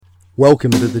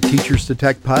Welcome to the Teachers to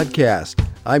Tech podcast.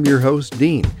 I'm your host,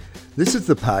 Dean. This is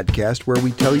the podcast where we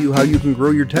tell you how you can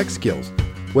grow your tech skills,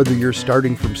 whether you're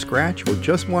starting from scratch or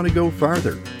just want to go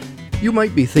farther. You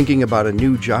might be thinking about a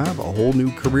new job, a whole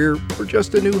new career, or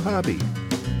just a new hobby.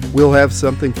 We'll have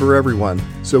something for everyone,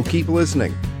 so keep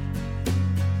listening.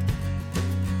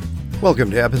 Welcome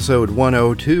to episode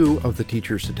 102 of the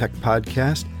Teachers to Tech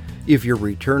podcast. If you're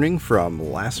returning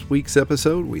from last week's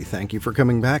episode, we thank you for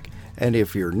coming back. And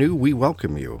if you're new, we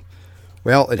welcome you.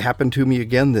 Well, it happened to me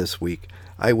again this week.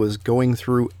 I was going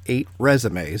through 8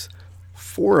 resumes.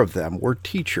 4 of them were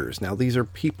teachers. Now, these are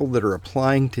people that are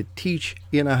applying to teach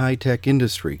in a high-tech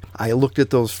industry. I looked at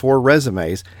those 4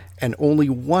 resumes, and only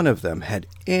one of them had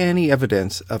any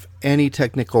evidence of any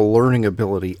technical learning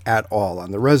ability at all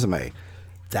on the resume.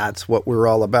 That's what we're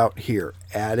all about here,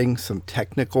 adding some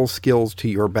technical skills to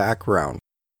your background.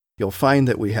 You'll find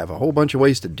that we have a whole bunch of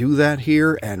ways to do that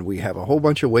here, and we have a whole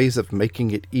bunch of ways of making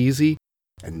it easy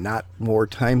and not more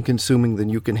time-consuming than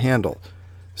you can handle.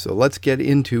 So let's get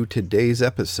into today's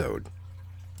episode.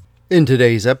 In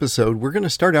today's episode, we're going to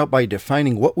start out by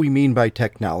defining what we mean by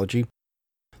technology.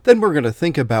 Then we're going to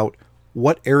think about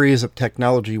what areas of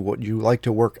technology would you like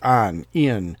to work on,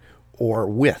 in, or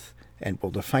with, and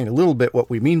we'll define a little bit what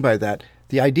we mean by that.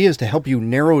 The idea is to help you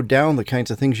narrow down the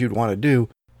kinds of things you'd want to do.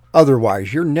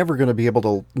 Otherwise, you're never going to be able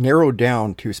to narrow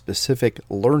down to specific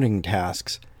learning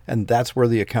tasks, and that's where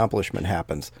the accomplishment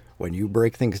happens, when you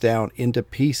break things down into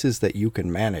pieces that you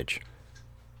can manage.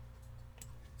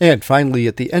 And finally,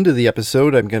 at the end of the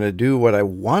episode, I'm going to do what I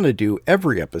want to do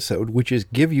every episode, which is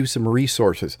give you some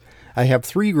resources. I have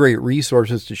 3 great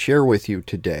resources to share with you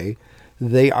today.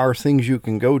 They are things you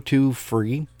can go to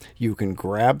free. You can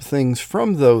grab things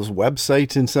from those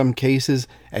websites in some cases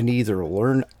and either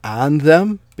learn on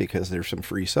them, because there's some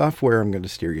free software I'm going to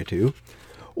steer you to,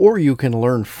 or you can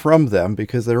learn from them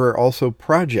because there are also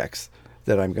projects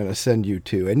that I'm going to send you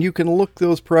to. And you can look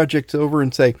those projects over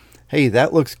and say, hey,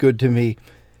 that looks good to me.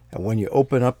 And when you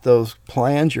open up those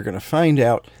plans, you're going to find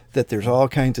out that there's all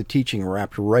kinds of teaching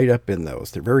wrapped right up in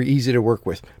those. They're very easy to work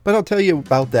with. But I'll tell you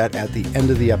about that at the end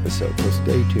of the episode, so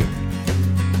stay tuned.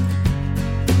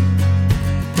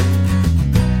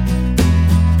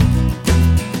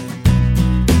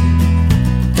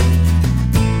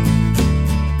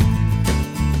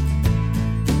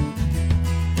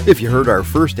 If you heard our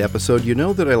first episode, you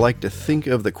know that I like to think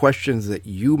of the questions that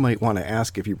you might want to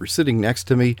ask if you were sitting next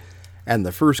to me. And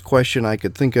the first question I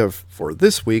could think of for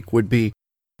this week would be,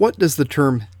 what does the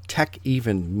term tech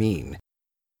even mean?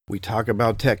 We talk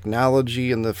about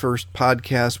technology in the first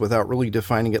podcast without really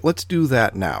defining it. Let's do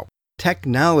that now.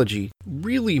 Technology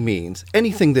really means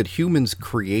anything that humans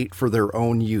create for their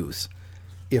own use.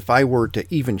 If I were to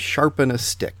even sharpen a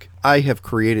stick, I have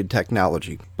created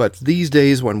technology. But these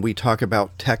days when we talk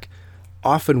about tech,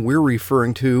 often we're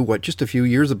referring to what just a few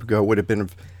years ago would have been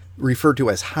referred to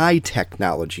as high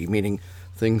technology, meaning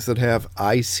things that have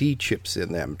IC chips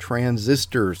in them,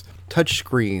 transistors,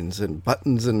 touchscreens, and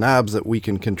buttons and knobs that we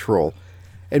can control.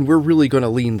 And we're really going to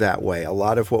lean that way. A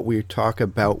lot of what we talk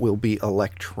about will be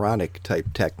electronic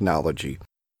type technology.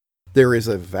 There is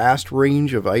a vast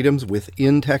range of items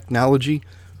within technology.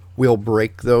 We'll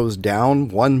break those down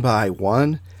one by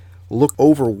one, look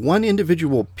over one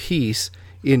individual piece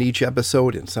in each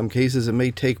episode. In some cases, it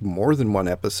may take more than one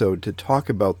episode to talk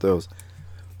about those.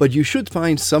 But you should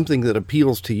find something that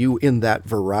appeals to you in that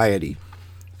variety.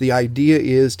 The idea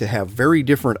is to have very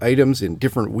different items in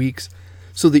different weeks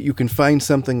so that you can find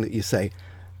something that you say,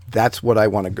 that's what I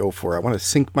want to go for. I want to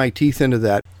sink my teeth into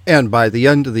that. And by the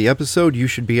end of the episode, you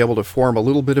should be able to form a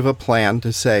little bit of a plan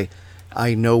to say,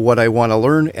 I know what I want to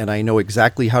learn and I know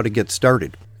exactly how to get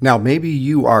started. Now, maybe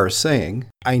you are saying,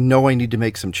 I know I need to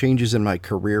make some changes in my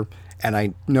career, and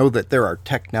I know that there are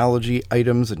technology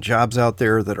items and jobs out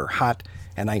there that are hot,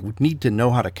 and I need to know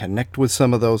how to connect with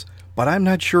some of those, but I'm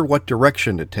not sure what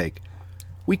direction to take.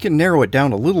 We can narrow it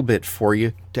down a little bit for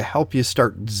you to help you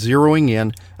start zeroing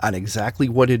in on exactly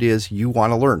what it is you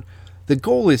want to learn. The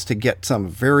goal is to get some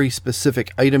very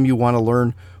specific item you want to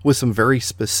learn with some very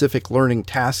specific learning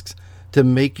tasks to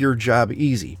make your job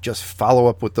easy. Just follow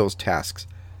up with those tasks.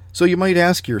 So you might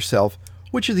ask yourself,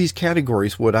 which of these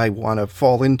categories would I want to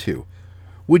fall into?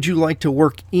 Would you like to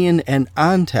work in and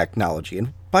on technology?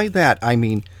 And by that, I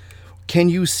mean, can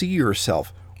you see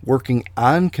yourself working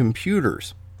on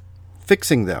computers,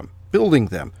 fixing them, building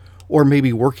them, or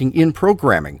maybe working in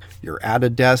programming? You're at a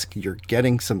desk, you're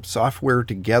getting some software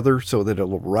together so that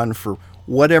it'll run for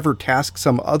whatever task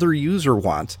some other user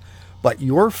wants, but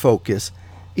your focus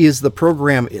is the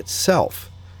program itself.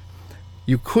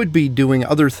 You could be doing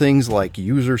other things like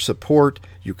user support.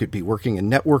 You could be working in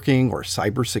networking or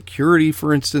cybersecurity,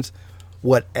 for instance.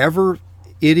 Whatever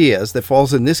it is that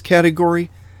falls in this category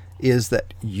is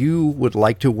that you would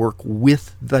like to work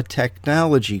with the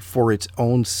technology for its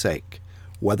own sake,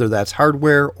 whether that's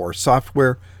hardware or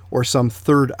software or some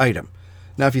third item.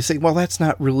 Now, if you say, well, that's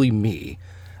not really me,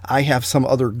 I have some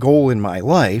other goal in my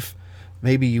life,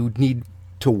 maybe you need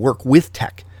to work with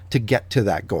tech to get to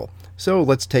that goal. So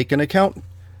let's take an accountant.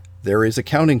 There is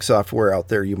accounting software out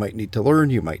there you might need to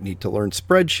learn. You might need to learn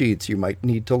spreadsheets. You might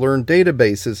need to learn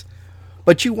databases.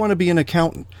 But you want to be an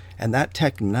accountant, and that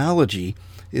technology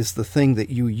is the thing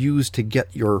that you use to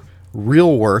get your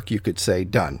real work, you could say,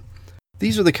 done.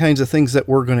 These are the kinds of things that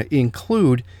we're going to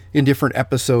include in different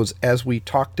episodes as we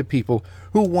talk to people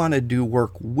who want to do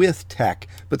work with tech,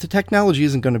 but the technology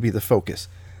isn't going to be the focus.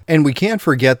 And we can't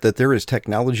forget that there is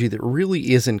technology that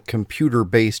really isn't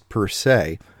computer-based per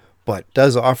se, but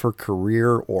does offer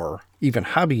career or even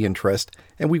hobby interest,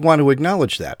 and we want to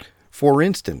acknowledge that. For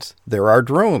instance, there are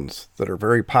drones that are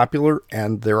very popular,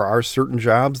 and there are certain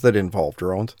jobs that involve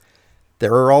drones.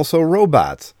 There are also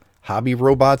robots, hobby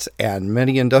robots, and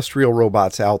many industrial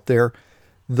robots out there.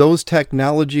 Those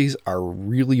technologies are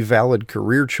really valid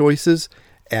career choices,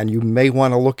 and you may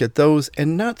want to look at those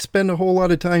and not spend a whole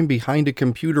lot of time behind a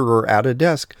computer or at a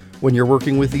desk when you're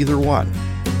working with either one.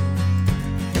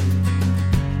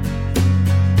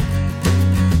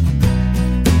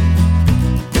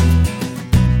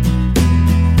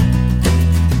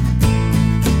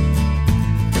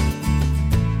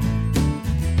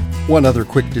 One other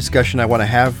quick discussion I want to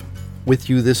have with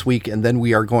you this week, and then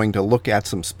we are going to look at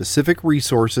some specific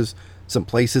resources, some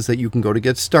places that you can go to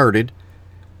get started,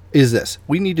 is this.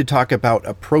 We need to talk about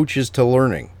approaches to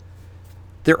learning.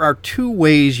 There are two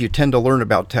ways you tend to learn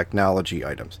about technology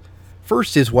items.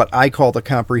 First is what I call the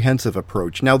comprehensive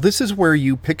approach. Now, this is where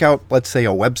you pick out, let's say, a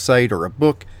website or a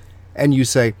book, and you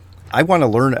say, I want to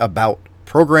learn about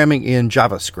programming in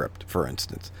JavaScript, for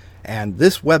instance. And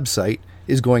this website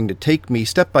is going to take me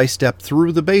step by step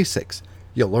through the basics.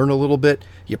 You learn a little bit,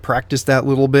 you practice that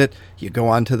little bit, you go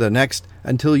on to the next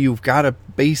until you've got a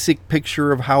basic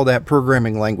picture of how that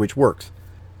programming language works.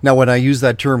 Now, when I use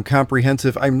that term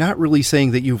comprehensive, I'm not really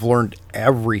saying that you've learned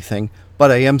everything, but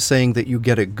I am saying that you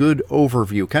get a good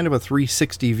overview, kind of a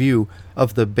 360 view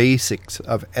of the basics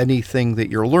of anything that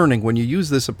you're learning when you use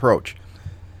this approach.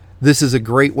 This is a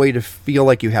great way to feel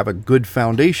like you have a good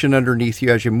foundation underneath you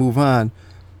as you move on,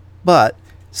 but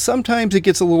sometimes it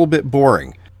gets a little bit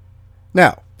boring.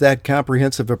 Now, that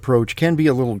comprehensive approach can be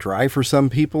a little dry for some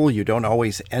people. You don't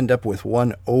always end up with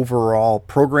one overall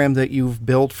program that you've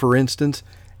built, for instance,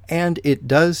 and it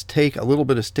does take a little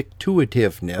bit of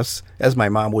stick-to-itiveness, as my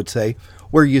mom would say,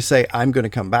 where you say, I'm going to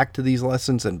come back to these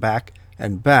lessons and back,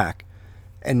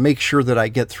 and make sure that I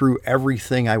get through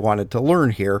everything I wanted to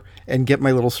learn here and get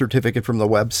my little certificate from the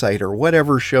website or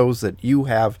whatever shows that you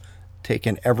have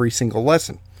taken every single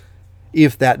lesson.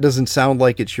 If that doesn't sound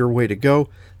like it's your way to go,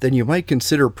 then you might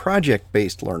consider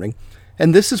project-based learning.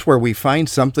 And this is where we find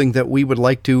something that we would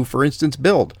like to, for instance,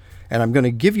 build. And I'm going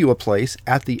to give you a place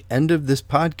at the end of this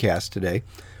podcast today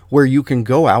where you can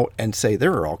go out and say,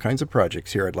 there are all kinds of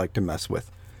projects here I'd like to mess with.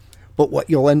 But what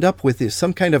you'll end up with is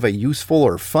some kind of a useful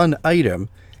or fun item,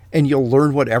 and you'll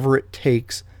learn whatever it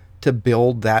takes to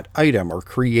build that item or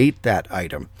create that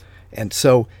item. And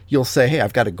so you'll say, hey,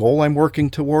 I've got a goal I'm working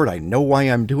toward. I know why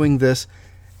I'm doing this.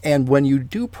 And when you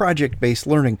do project-based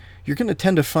learning, you're going to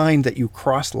tend to find that you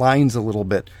cross lines a little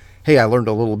bit. Hey, I learned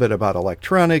a little bit about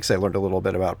electronics. I learned a little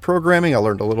bit about programming. I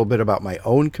learned a little bit about my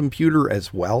own computer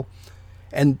as well.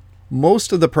 And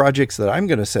most of the projects that I'm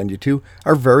going to send you to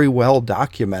are very well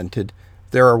documented.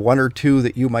 There are one or two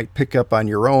that you might pick up on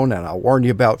your own, and I'll warn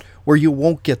you about, where you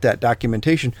won't get that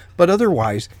documentation, but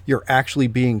otherwise you're actually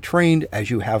being trained as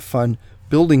you have fun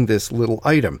building this little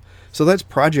item. So that's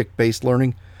project-based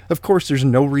learning. Of course, there's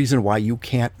no reason why you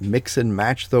can't mix and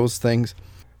match those things,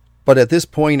 but at this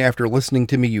point, after listening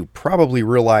to me, you probably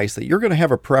realize that you're going to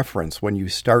have a preference when you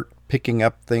start picking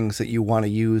up things that you want to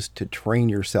use to train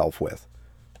yourself with.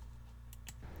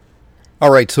 All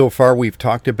right, so far we've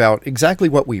talked about exactly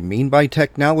what we mean by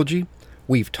technology.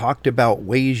 We've talked about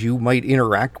ways you might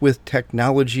interact with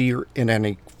technology in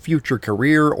any future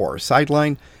career or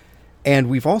sideline. And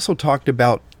we've also talked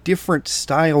about different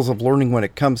styles of learning when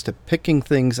it comes to picking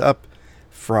things up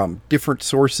from different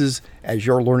sources as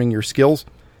you're learning your skills.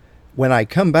 When I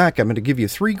come back, I'm going to give you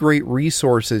 3 great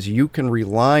resources you can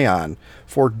rely on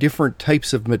for different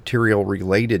types of material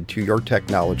related to your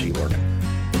technology learning.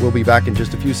 We'll be back in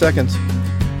just a few seconds.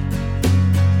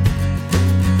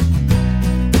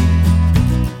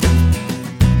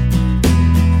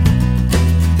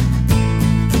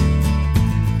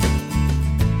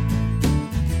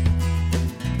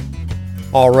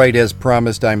 Alright, as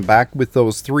promised, I'm back with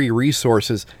those 3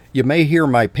 resources. You may hear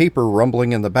my paper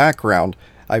rumbling in the background.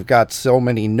 I've got so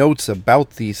many notes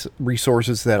about these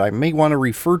resources that I may want to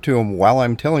refer to them while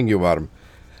I'm telling you about them.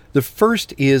 The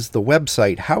first is the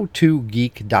website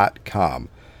howtogeek.com.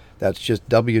 That's just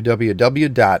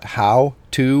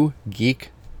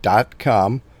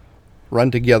www.howtogeek.com,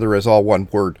 run together as all one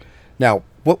word. Now,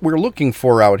 what we're looking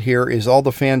for out here is all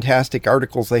the fantastic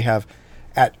articles they have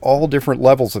at all different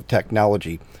levels of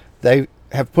technology. They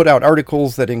have put out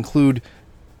articles that include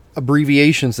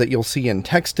abbreviations that you'll see in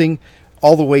texting,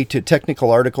 all the way to technical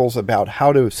articles about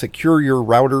how to secure your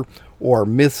router, or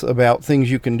myths about things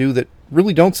you can do that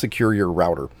really don't secure your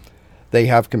router. They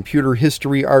have computer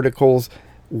history articles.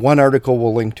 One article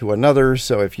will link to another,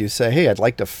 so if you say, hey, I'd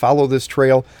like to follow this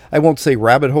trail, I won't say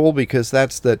rabbit hole because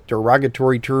that's the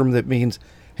derogatory term that means,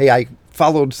 hey, I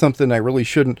followed something I really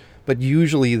shouldn't, but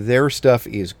usually their stuff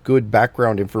is good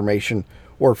background information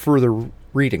or further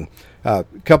reading. A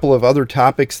couple of other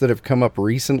topics that have come up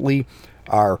recently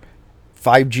are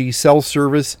 5G cell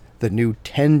service, the new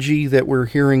 10G that we're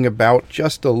hearing about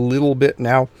just a little bit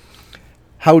now.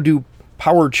 How do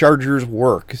power chargers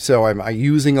work? So am I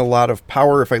using a lot of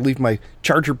power if I leave my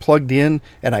charger plugged in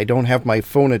and I don't have my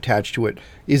phone attached to it?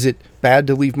 Is it bad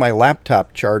to leave my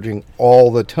laptop charging all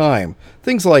the time?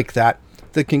 Things like that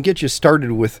can get you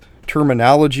started with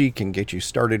terminology, can get you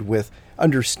started with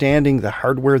understanding the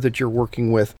hardware that you're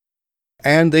working with.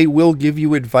 And they will give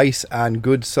you advice on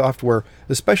good software,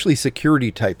 especially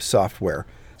security type software.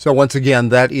 So once again,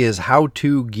 that is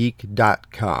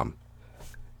howtogeek.com.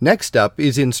 Next up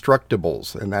is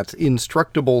Instructables, and that's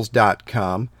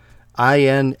instructables.com,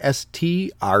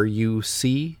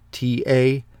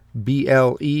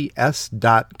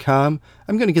 instructables.com.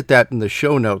 I'm going to get that in the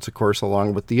show notes, of course,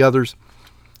 along with the others,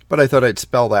 but I thought I'd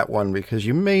spell that one because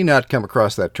you may not come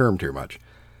across that term too much.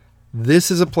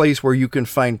 This is a place where you can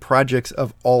find projects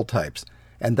of all types,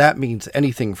 and that means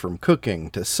anything from cooking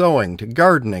to sewing to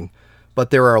gardening, but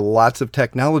there are lots of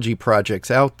technology projects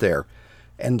out there.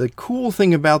 And the cool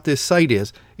thing about this site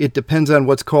is it depends on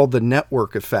what's called the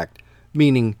network effect,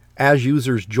 meaning as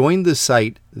users join the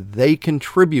site, they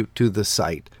contribute to the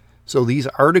site. So these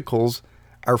articles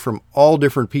are from all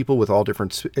different people with all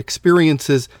different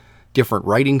experiences, different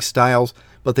writing styles,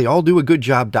 but they all do a good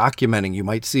job documenting. You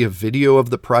might see a video of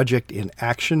the project in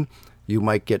action. You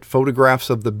might get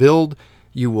photographs of the build.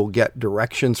 You will get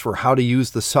directions for how to use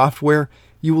the software.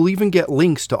 You will even get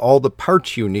links to all the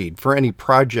parts you need for any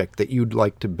project that you'd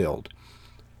like to build.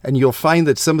 And you'll find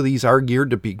that some of these are geared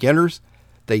to beginners.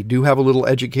 They do have a little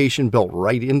education built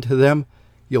right into them.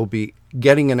 You'll be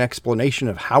getting an explanation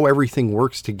of how everything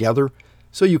works together,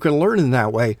 so you can learn in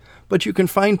that way, but you can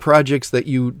find projects that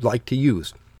you'd like to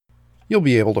use. You'll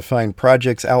be able to find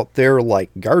projects out there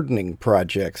like gardening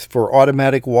projects for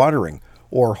automatic watering,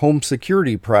 or home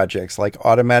security projects like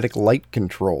automatic light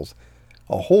controls.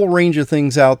 A whole range of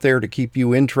things out there to keep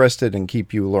you interested and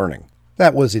keep you learning.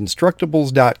 That was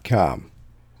instructables.com.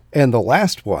 And the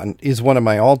last one is one of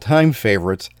my all-time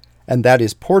favorites, and that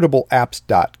is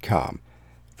portableapps.com.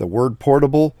 The word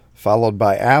portable followed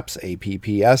by apps,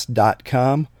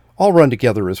 apps.com, all run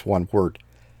together as one word.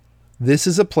 This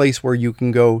is a place where you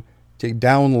can go to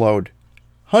download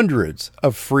hundreds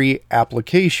of free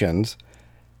applications,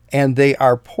 and they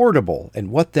are portable.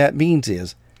 And what that means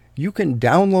is you can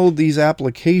download these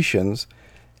applications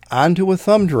onto a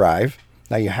thumb drive.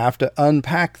 Now you have to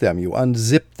unpack them. You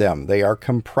unzip them. They are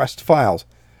compressed files.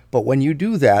 But when you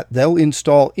do that, they'll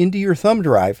install into your thumb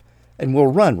drive and will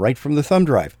run right from the thumb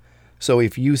drive. So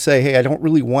if you say, hey, I don't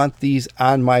really want these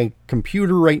on my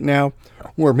computer right now,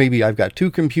 or maybe I've got 2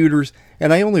 computers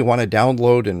and I only want to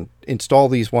download and install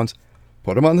these ones,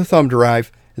 put them on the thumb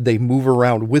drive. They move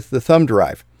around with the thumb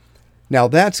drive. Now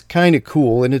that's kind of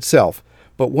cool in itself.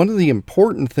 But one of the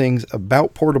important things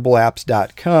about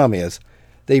portableapps.com is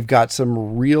they've got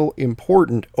some real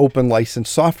important open license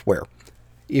software.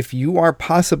 If you are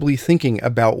possibly thinking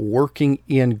about working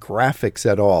in graphics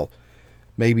at all,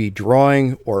 maybe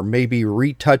drawing or maybe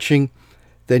retouching,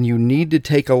 then you need to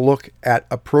take a look at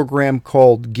a program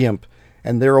called GIMP,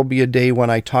 and there will be a day when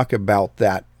I talk about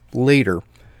that later.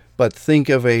 But think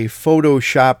of a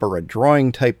Photoshop or a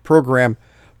drawing type program,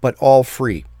 but all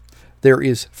free. There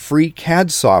is free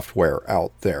CAD software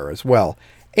out there as well.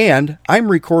 And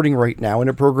I'm recording right now in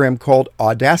a program called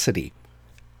Audacity.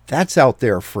 That's out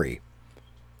there free.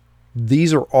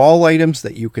 These are all items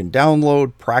that you can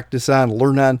download, practice on,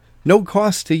 learn on, no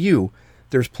cost to you.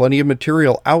 There's plenty of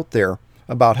material out there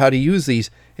about how to use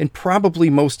these, and probably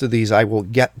most of these I will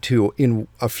get to in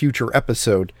a future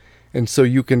episode. And so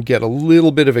you can get a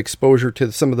little bit of exposure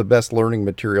to some of the best learning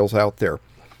materials out there.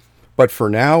 But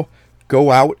for now, go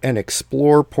out and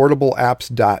explore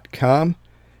portableapps.com,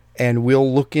 and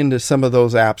we'll look into some of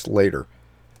those apps later.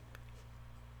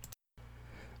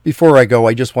 Before I go,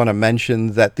 I just want to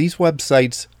mention that these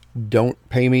websites don't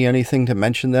pay me anything to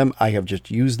mention them. I have just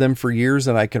used them for years,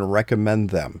 and I can recommend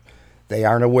them. They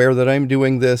aren't aware that I'm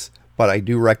doing this, but I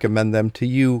do recommend them to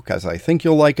you because I think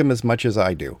you'll like them as much as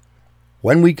I do.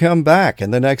 When we come back in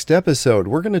the next episode,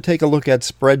 we're going to take a look at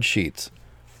spreadsheets.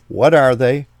 What are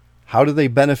they? How do they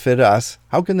benefit us?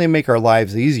 How can they make our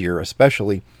lives easier,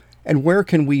 especially? And where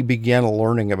can we begin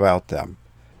learning about them?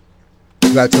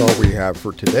 That's all we have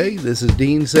for today. This is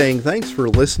Dean saying thanks for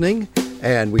listening,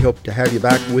 and we hope to have you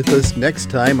back with us next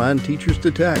time on Teachers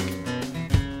to Tech.